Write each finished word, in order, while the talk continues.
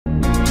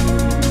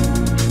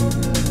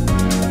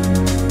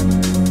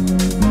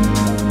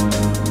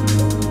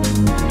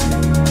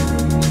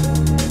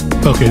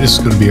Okay, this is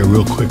going to be a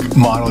real quick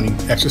modeling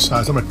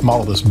exercise. I'm going to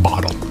model this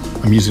bottle.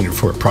 I'm using it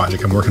for a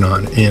project I'm working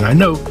on, and I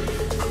know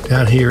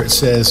down here it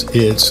says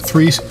it's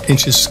 3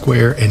 inches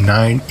square and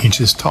 9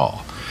 inches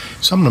tall.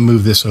 So I'm going to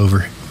move this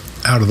over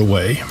out of the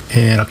way,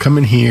 and I'll come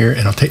in here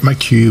and I'll take my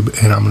cube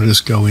and I'm going to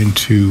just go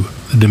into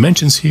the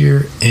dimensions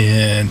here,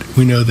 and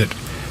we know that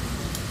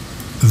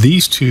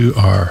these two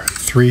are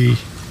 3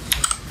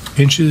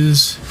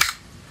 inches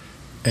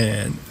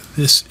and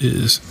this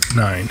is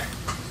 9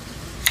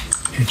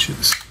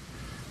 inches.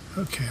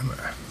 Okay, I'm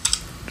gonna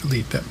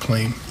delete that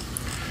plane.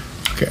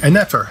 Okay, and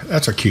that's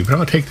our cube. And I'm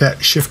gonna take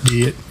that, Shift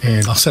D it,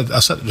 and I'll set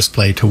the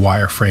display to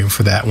wireframe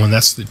for that one.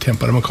 That's the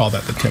template. I'm gonna call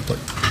that the template,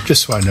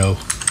 just so I know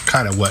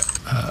kind of what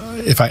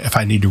if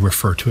I need to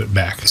refer to it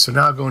back. So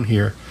now I'll go in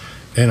here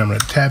and I'm gonna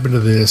tab into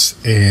this,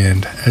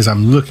 and as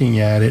I'm looking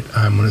at it,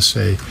 I'm gonna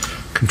say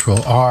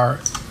Control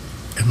R,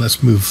 and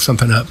let's move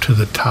something up to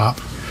the top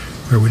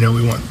where we know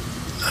we want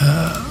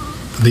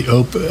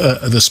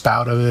the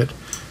spout of it.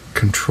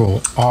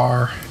 Control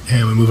R,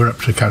 and we move it up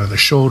to kind of the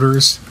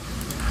shoulders.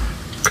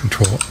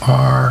 Control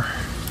R,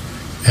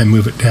 and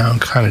move it down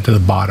kind of to the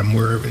bottom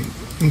where everything.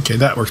 Okay,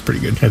 that works pretty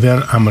good. And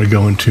then I'm going to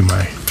go into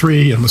my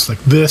 3, almost like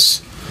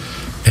this,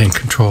 and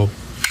Control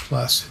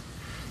plus,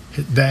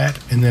 hit that,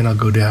 and then I'll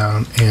go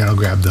down and I'll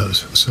grab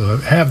those. So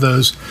I have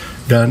those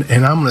done,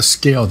 and I'm going to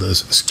scale those.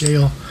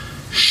 Scale,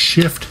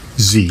 Shift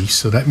Z.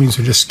 So that means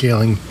they're just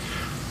scaling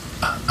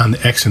on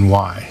the X and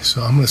Y.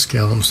 So I'm going to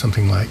scale them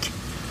something like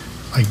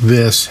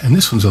this, and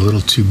this one's a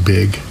little too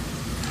big,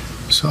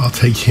 so I'll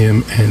take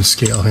him and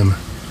scale him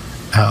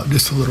out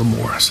just a little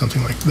more,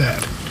 something like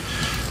that.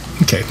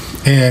 Okay,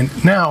 and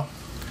now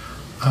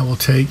I will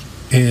take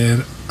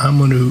and I'm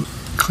going to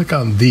click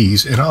on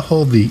these, and I'll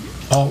hold the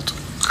Alt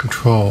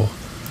Control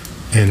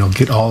and I'll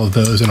get all of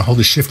those, and I'll hold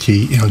the Shift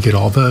key and I'll get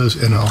all those,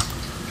 and I'll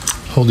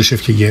hold the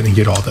Shift key again and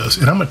get all those,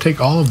 and I'm going to take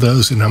all of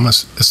those and I'm going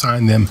to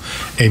assign them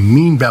a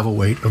mean bevel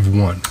weight of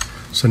 1.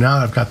 So now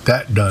I've got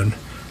that done.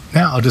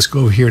 Now I'll just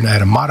go over here and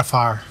add a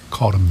modifier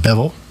called a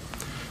bevel,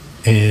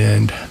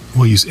 and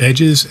we'll use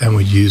edges and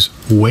we'll use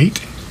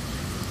weight,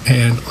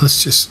 and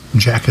let's just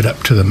jack it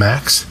up to the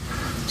max.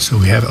 So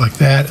we have it like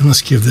that, and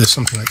let's give this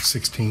something like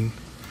 16,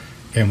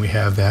 and we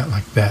have that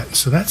like that.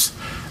 So that's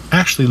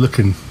actually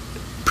looking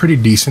pretty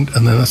decent.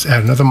 And then let's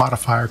add another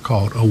modifier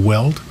called a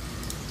weld.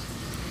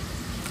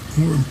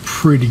 We're in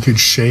pretty good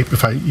shape.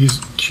 If I use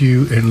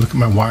Q and look at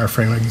my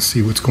wireframe, I can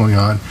see what's going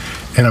on,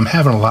 and I'm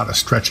having a lot of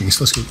stretching.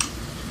 So let's go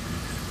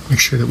make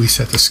sure that we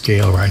set the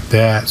scale right.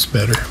 That's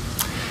better.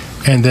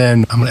 And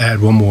then I'm going to add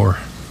one more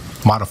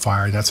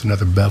modifier, and that's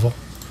another bevel.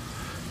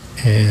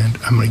 And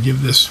I'm going to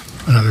give this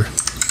another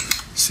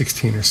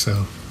 16 or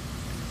so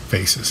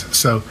faces.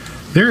 So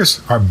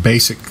there's our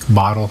basic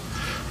bottle.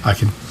 I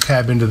can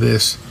tab into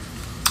this,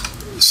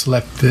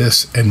 select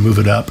this, and move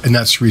it up. And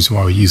that's the reason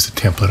why we use the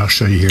template. I'll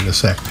show you here in a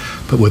sec.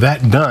 But with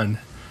that done,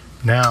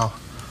 now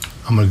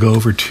I'm going to go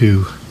over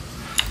to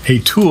a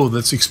tool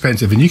that's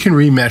expensive, and you can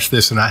remesh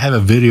this, and I have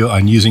a video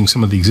on using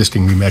some of the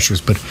existing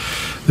remeshers, but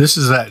this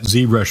is that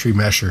ZBrush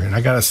remesher, and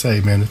I gotta say,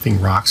 man, the thing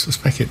rocks.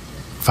 Let's make it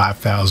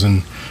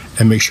 5,000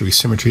 and make sure we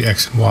symmetry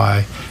X and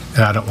Y,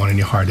 and I don't want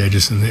any hard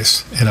edges in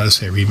this, and I'll just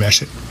say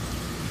remesh it,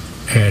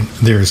 and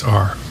there's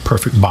our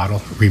perfect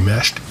bottle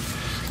remeshed.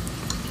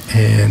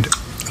 And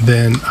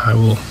then I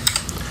will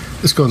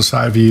just go in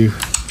side view,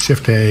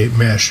 Shift A,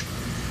 mesh,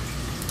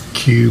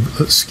 cube.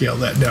 Let's scale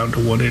that down to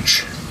 1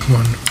 inch.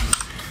 1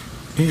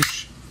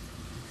 inch,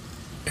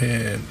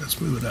 and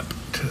let's move it up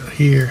to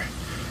here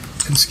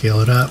and scale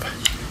it up,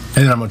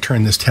 and then I'm going to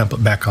turn this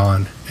template back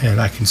on, and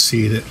I can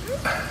see that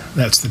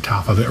that's the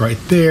top of it right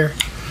there.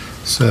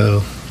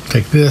 So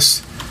take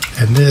this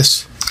and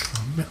this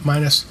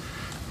minus,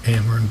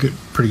 and we're in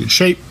pretty good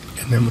shape.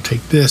 And then we'll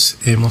take this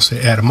and we'll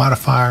say add a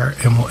modifier,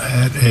 and we'll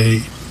add a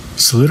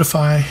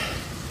solidify,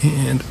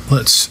 and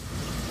let's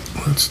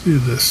do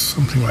this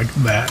something like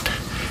that,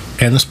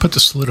 and let's put the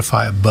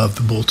solidify above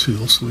the bull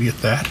tool so we get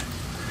that.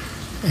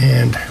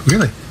 And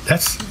really,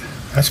 that's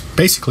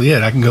basically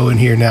it. I can go in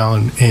here now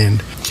and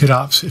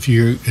KidOps, if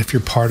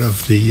you're part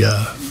of the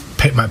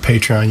my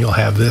Patreon, you'll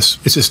have this.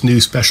 It's this new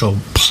special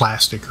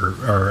plastic,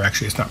 or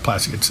actually it's not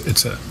plastic,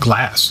 it's a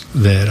glass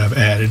that I've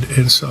added,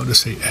 and so I'll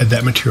just say add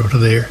that material to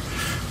there.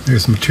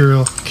 There's the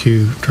material,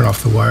 Q, turn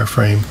off the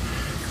wireframe,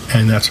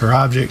 and that's our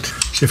object.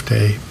 Shift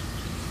A,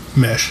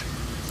 mesh,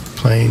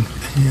 plane,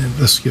 and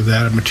let's give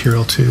that a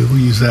material too. We'll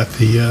use that,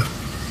 the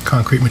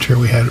concrete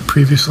material we had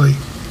previously.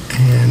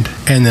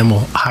 And then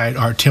we'll hide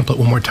our template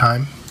one more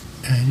time,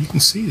 and you can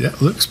see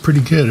that looks pretty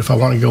good. If I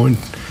want to go in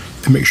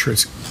and make sure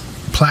it's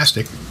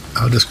plastic,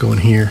 I'll just go in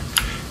here,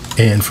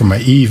 and for my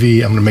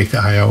EV, I'm going to make the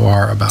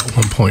IOR about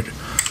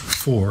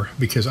 1.4,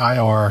 because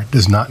IOR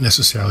does not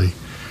necessarily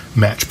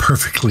match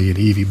perfectly in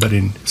EV, but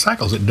in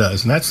cycles it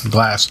does, and that's the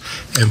glass,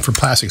 and for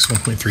plastics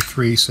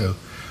 1.33, so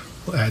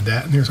we'll add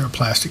that, and there's our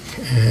plastic.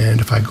 And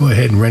if I go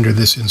ahead and render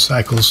this in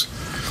cycles,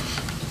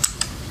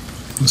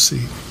 let's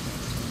see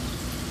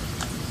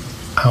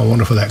how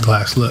wonderful that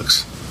glass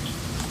looks.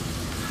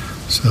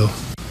 So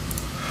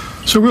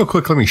So real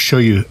quick, let me show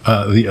you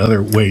the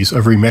other ways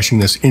of remeshing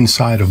this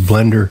inside of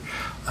Blender.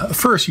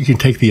 First, you can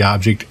take the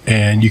object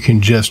and you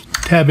can just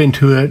tab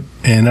into it,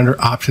 and under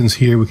options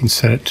here, we can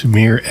set it to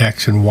mirror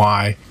X and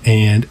Y.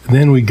 And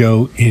then we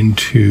go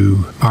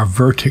into our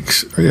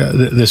vertex,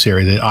 this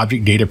area, the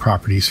object data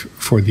properties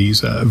for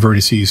these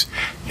vertices.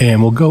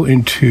 And we'll go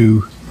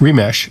into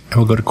remesh, and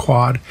we'll go to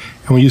quad,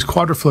 and we'll use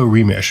quadraflow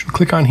remesh.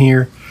 Click on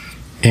here,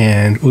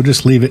 and we'll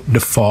just leave it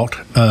default.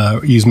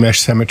 Use mesh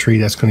symmetry.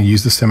 That's going to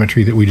use the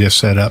symmetry that we just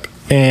set up.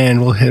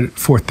 And we'll hit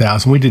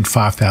 4,000. We did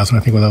 5,000, I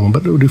think, with that one,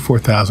 but we'll do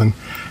 4,000.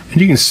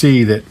 And you can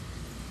see that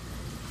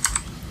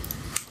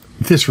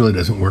this really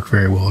doesn't work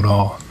very well at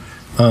all.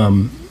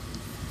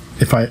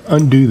 If I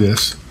undo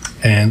this,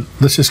 and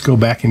let's just go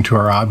back into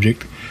our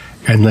object,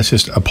 and let's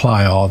just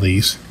apply all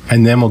these.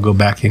 And then we'll go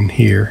back in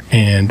here,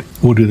 and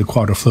we'll do the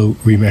quadraflow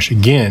remesh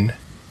again.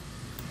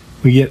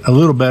 We get a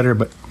little better,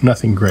 but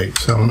nothing great.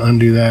 So I'm going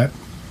to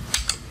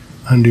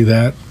undo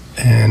that,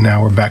 and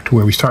now we're back to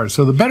where we started.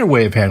 So the better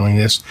way of handling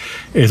this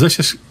is let's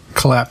just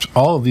collapse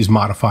all of these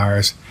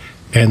modifiers,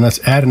 and let's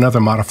add another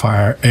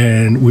modifier,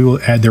 and we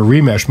will add the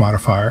remesh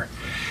modifier,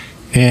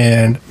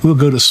 and we'll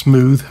go to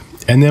smooth,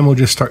 and then we'll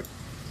just start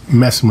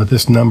messing with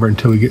this number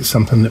until we get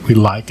something that we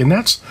like. And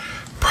that's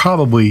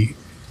probably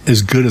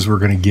as good as we're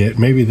going to get.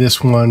 Maybe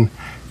this one,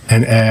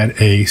 and add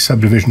a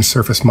subdivision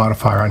surface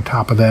modifier on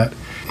top of that.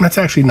 That's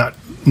actually not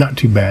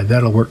too bad.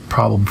 That'll work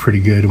probably pretty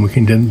good, and we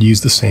can then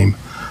use the same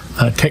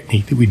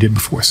technique that we did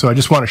before. So I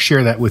just want to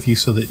share that with you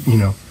so that, you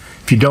know,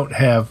 if you don't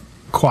have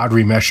Quad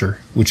Remesher,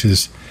 which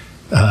is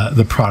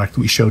the product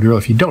that we showed earlier,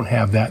 if you don't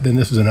have that, then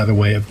this is another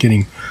way of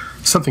getting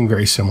something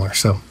very similar.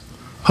 So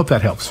hope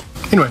that helps.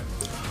 Anyway,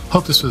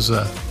 hope this was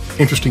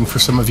interesting for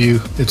some of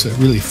you. It's a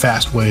really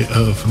fast way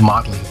of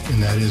modeling,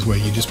 and that is where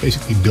you just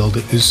basically build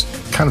it is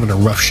kind of in a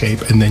rough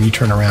shape, and then you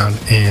turn around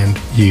and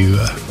you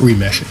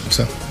remesh it.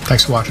 So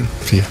thanks for watching.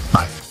 See ya.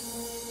 Bye.